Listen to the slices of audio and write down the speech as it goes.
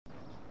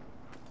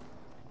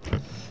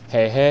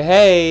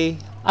Hey,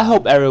 I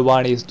hope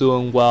everybody is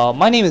doing well.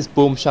 My name is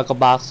Boom Shaka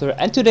Boxer,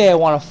 and today I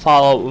want to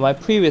follow up with my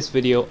previous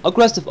video,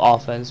 Aggressive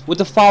Offense, with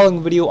the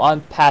following video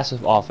on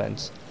Passive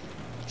Offense.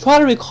 Try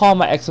to recall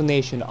my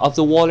explanation of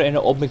the water in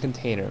an open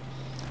container.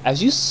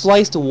 As you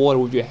slice the water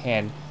with your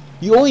hand,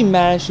 you only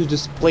manage to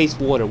displace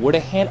water where the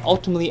hand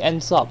ultimately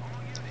ends up.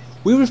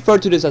 We refer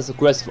to this as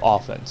Aggressive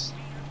Offense.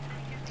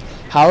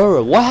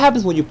 However, what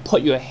happens when you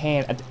put your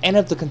hand at the end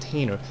of the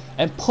container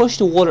and push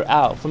the water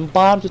out from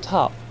bottom to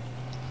top?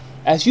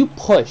 As you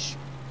push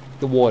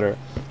the water,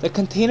 the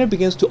container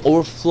begins to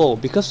overflow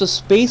because the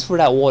space for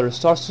that water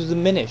starts to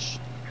diminish.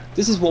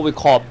 This is what we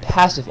call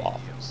passive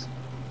offense.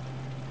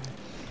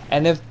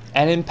 And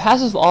in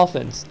passive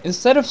offense,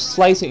 instead of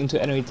slicing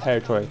into enemy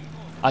territory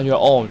on your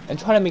own and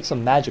trying to make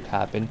some magic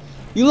happen,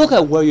 you look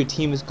at where your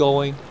team is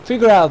going,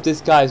 figure out if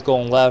this guy is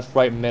going left,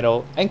 right,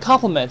 middle, and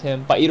compliment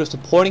him by either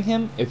supporting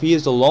him if he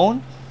is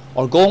alone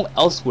or going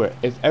elsewhere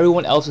if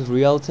everyone else is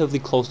relatively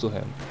close to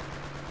him.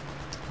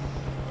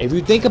 If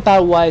you think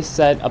about what I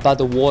said about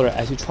the water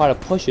as you try to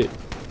push it,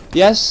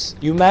 yes,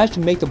 you manage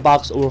to make the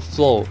box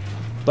overflow,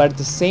 but at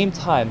the same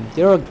time,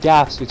 there are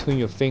gaps between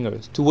your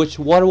fingers to which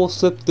water will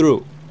slip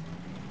through.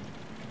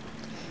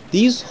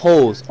 These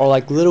holes are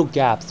like little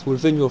gaps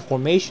within your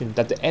formation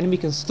that the enemy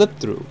can slip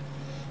through.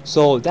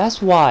 So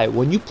that's why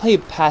when you play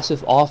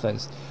passive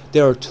offense,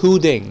 there are two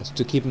things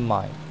to keep in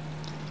mind.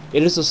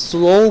 It is a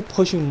slow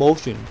pushing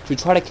motion to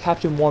try to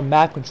capture more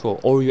map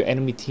control over your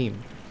enemy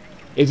team.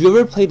 If you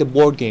ever played the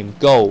board game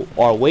Go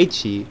or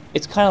Weiqi,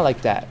 it's kinda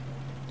like that.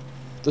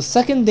 The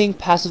second thing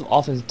passive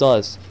offense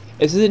does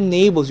is it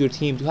enables your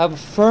team to have a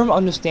firm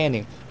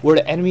understanding where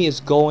the enemy is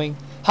going,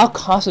 how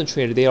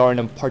concentrated they are in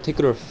a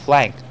particular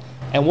flank,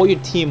 and what your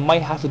team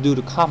might have to do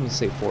to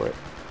compensate for it.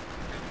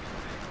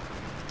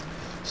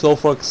 So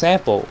for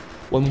example,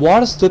 when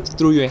water slips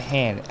through your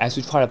hand as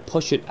you try to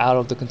push it out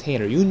of the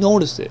container, you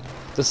notice it.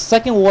 The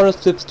second water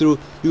slips through,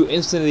 you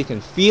instantly can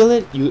feel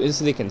it, you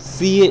instantly can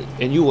see it,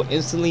 and you will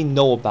instantly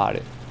know about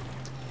it.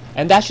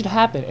 And that should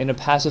happen in a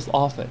passive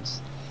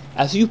offense.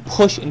 As you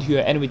push into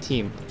your enemy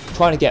team,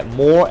 trying to get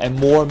more and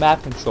more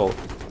map control,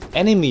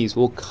 enemies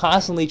will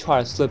constantly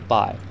try to slip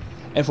by.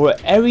 And for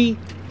every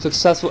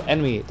successful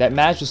enemy that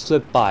manages to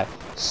slip by,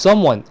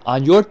 someone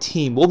on your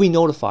team will be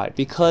notified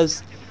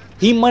because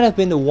he might have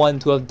been the one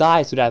to have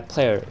died to that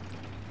player.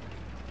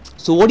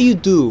 So what do you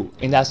do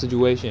in that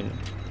situation?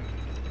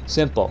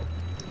 Simple.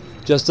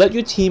 Just let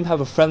your team have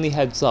a friendly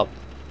heads up.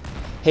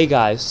 Hey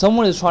guys,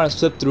 someone is trying to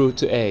slip through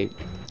to A.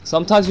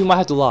 Sometimes you might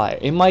have to lie.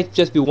 It might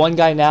just be one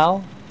guy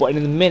now, but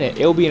in a minute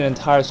it will be an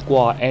entire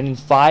squad, and in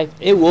 5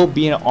 it will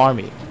be an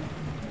army.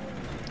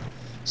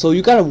 So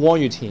you gotta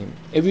warn your team.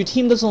 If your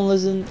team doesn't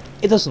listen,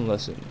 it doesn't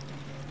listen.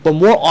 But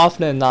more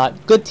often than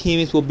not, good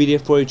teammates will be there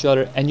for each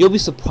other, and you'll be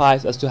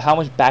surprised as to how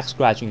much back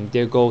scratching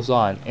there goes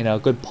on in a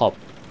good pub.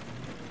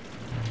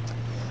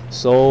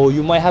 So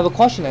you might have a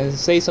question and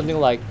say something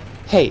like,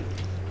 hey,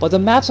 but the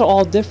maps are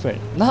all different.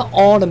 Not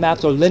all the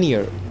maps are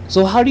linear.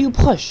 So how do you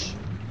push?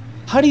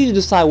 How do you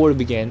decide where to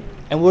begin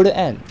and where to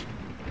end?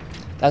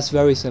 That's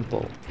very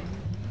simple.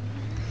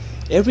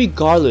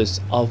 Regardless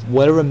of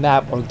whatever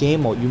map or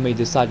game mode you may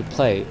decide to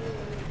play,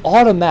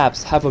 all the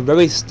maps have a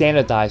very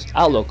standardized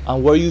outlook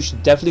on where you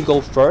should definitely go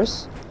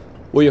first,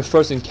 where your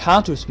first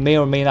encounters may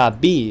or may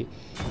not be,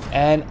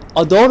 and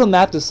although the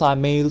map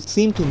design may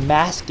seem to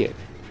mask it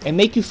and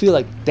make you feel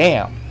like,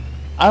 damn,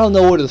 I don't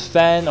know where to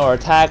defend or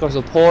attack or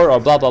support or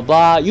blah blah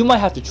blah, you might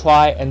have to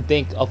try and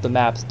think of the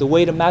maps the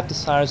way the map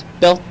designers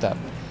built them,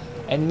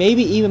 and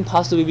maybe even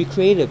possibly be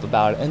creative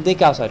about it and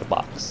think outside the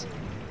box.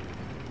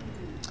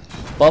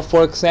 But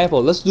for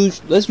example, let's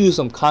use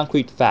some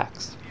concrete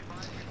facts.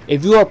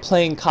 If you are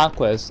playing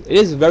Conquest, it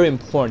is very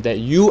important that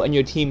you and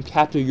your team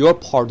capture your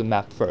part of the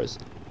map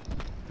first.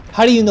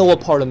 How do you know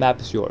what part of the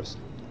map is yours?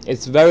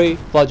 It's very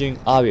fudging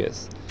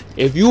obvious.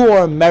 If you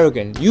are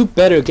American, you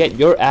better get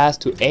your ass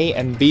to A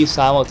and B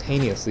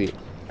simultaneously.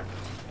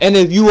 And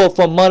if you are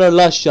from Mother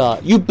Russia,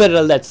 you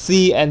better let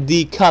C and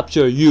D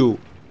capture you.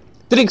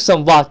 Drink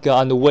some vodka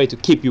on the way to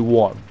keep you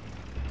warm.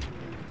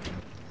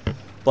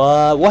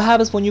 But what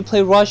happens when you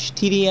play Rush,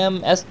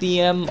 TDM,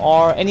 SDM,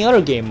 or any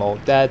other game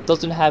mode that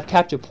doesn't have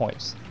capture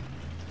points?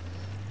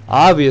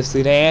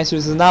 Obviously the answer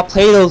is to not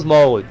play those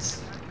modes.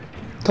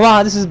 Come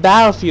on, this is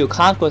Battlefield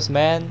Conquest,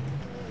 man.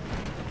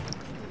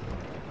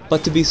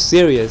 But to be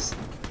serious,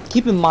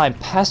 keep in mind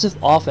passive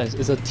offense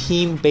is a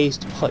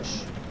team-based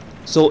push.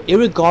 So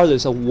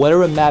irregardless of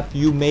whatever map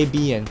you may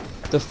be in,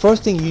 the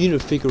first thing you need to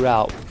figure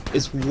out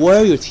is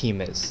where your team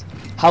is,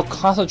 how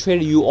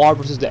concentrated you are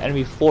versus the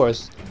enemy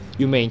force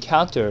you may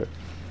encounter,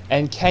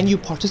 and can you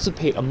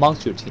participate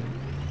amongst your team.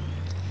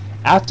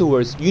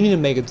 Afterwards, you need to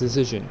make a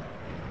decision.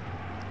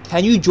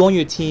 Can you join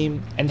your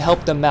team and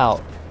help them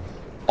out?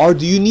 Or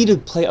do you need to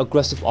play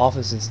aggressive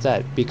offense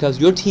instead because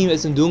your team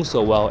isn't doing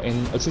so well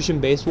in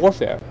attrition-based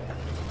warfare?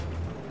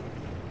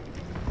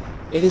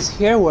 It is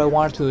here where I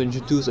wanted to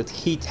introduce a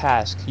key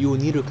task you will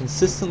need to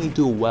consistently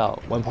do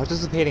well when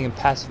participating in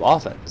passive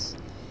offense.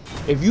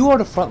 If you are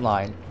the front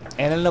line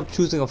and end up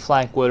choosing a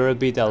flank, whether it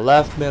be the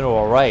left, middle,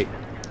 or right,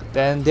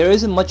 then there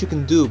isn't much you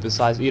can do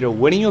besides either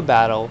winning your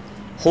battle,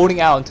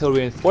 holding out until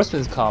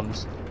reinforcements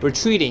comes,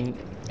 retreating,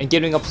 and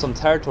giving up some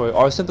territory,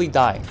 or simply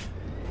dying.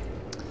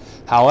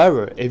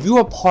 However, if you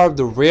are part of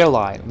the rear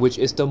line, which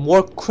is the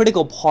more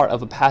critical part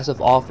of a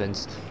passive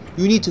offense,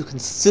 you need to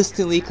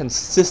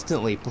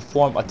consistently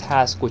perform a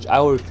task which I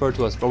will refer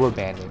to as rubber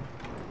banding.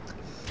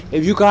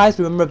 If you guys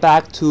remember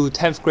back to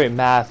 10th grade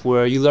math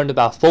where you learned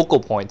about focal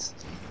points,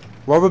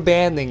 rubber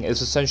banding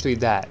is essentially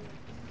that.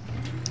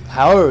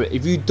 However,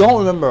 if you don't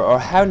remember or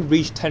haven't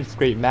reached 10th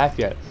grade math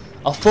yet,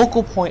 a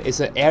focal point is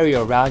an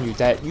area around you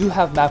that you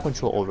have map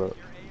control over.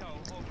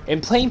 In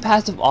playing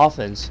passive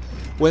offense,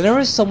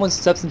 whenever someone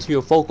steps into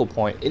your focal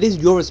point, it is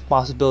your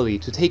responsibility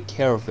to take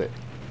care of it,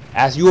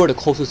 as you are the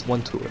closest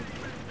one to it.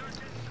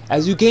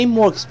 As you gain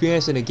more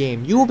experience in the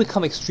game, you will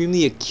become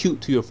extremely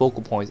acute to your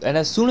focal points, and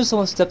as soon as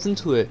someone steps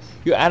into it,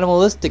 your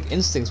animalistic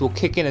instincts will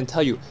kick in and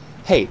tell you,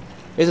 hey,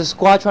 there's a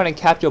squad trying to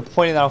capture a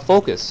point in our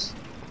focus.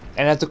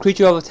 And as the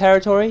creature of a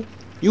territory,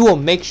 you will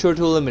make sure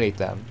to eliminate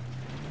them.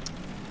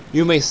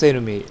 You may say to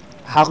me,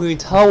 how can you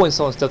tell when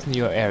someone steps into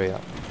your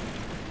area?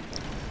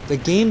 The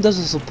game does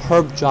a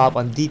superb job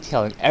on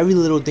detailing every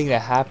little thing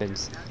that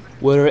happens,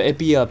 whether it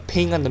be a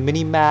ping on the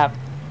mini-map,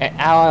 an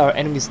ally or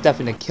enemy step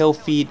in a kill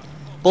feed,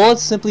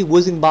 bullets simply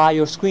whizzing by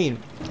your screen,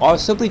 or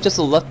simply just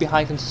a left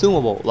behind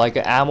consumable like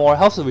an ammo or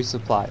health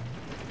resupply.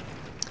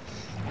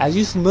 As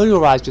you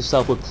familiarize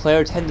yourself with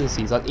player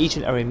tendencies on each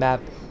and every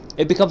map,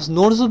 it becomes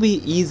noticeably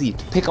easy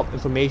to pick up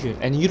information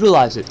and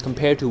utilize it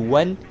compared to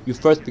when you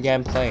first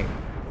began playing.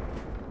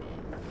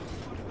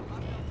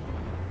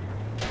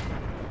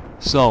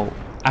 So,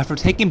 after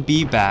taking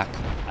B back,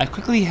 I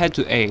quickly head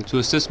to A to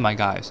assist my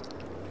guys.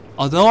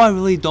 Although I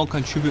really don't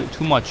contribute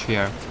too much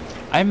here,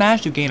 I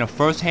managed to gain a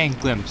first-hand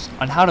glimpse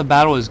on how the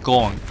battle is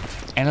going,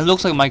 and it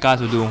looks like my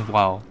guys are doing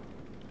well.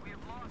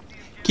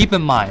 Keep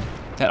in mind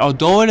that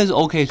although it is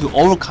okay to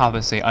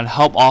overcompensate on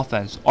help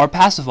offense or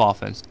passive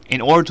offense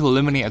in order to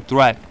eliminate a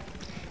threat,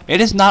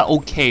 it is not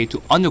okay to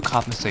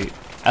undercompensate,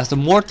 as the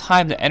more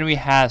time the enemy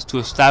has to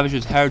establish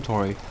a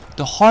territory,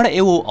 the harder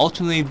it will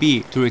ultimately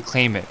be to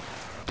reclaim it.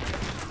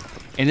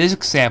 In this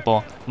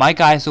example, my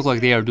guys look like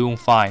they are doing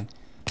fine,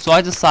 so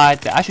I decide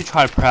that I should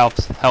try to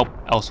perhaps help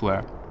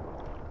elsewhere.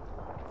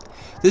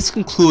 This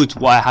concludes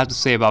what I have to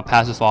say about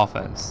passive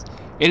offense.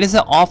 It is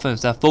an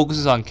offense that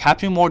focuses on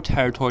capturing more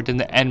territory than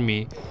the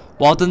enemy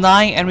while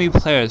denying enemy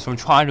players from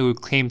trying to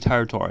reclaim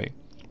territory.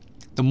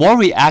 The more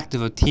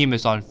reactive a team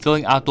is on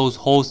filling out those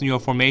holes in your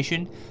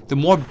formation, the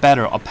more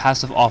better a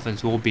passive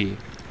offense will be,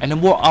 and the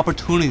more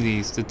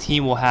opportunities the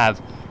team will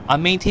have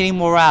on maintaining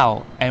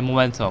morale and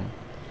momentum.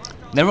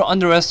 Never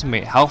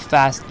underestimate how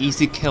fast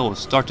easy kills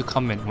start to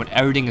come in when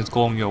everything is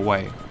going your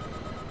way.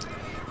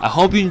 I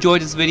hope you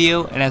enjoyed this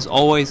video, and as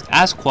always,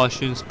 ask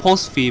questions,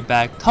 post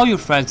feedback, tell your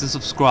friends and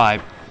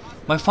subscribe.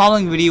 My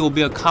following video will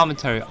be a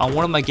commentary on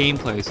one of my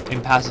gameplays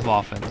in passive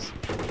offense.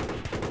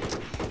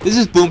 This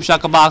is Boom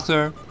Shaka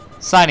Boxer,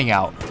 signing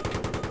out.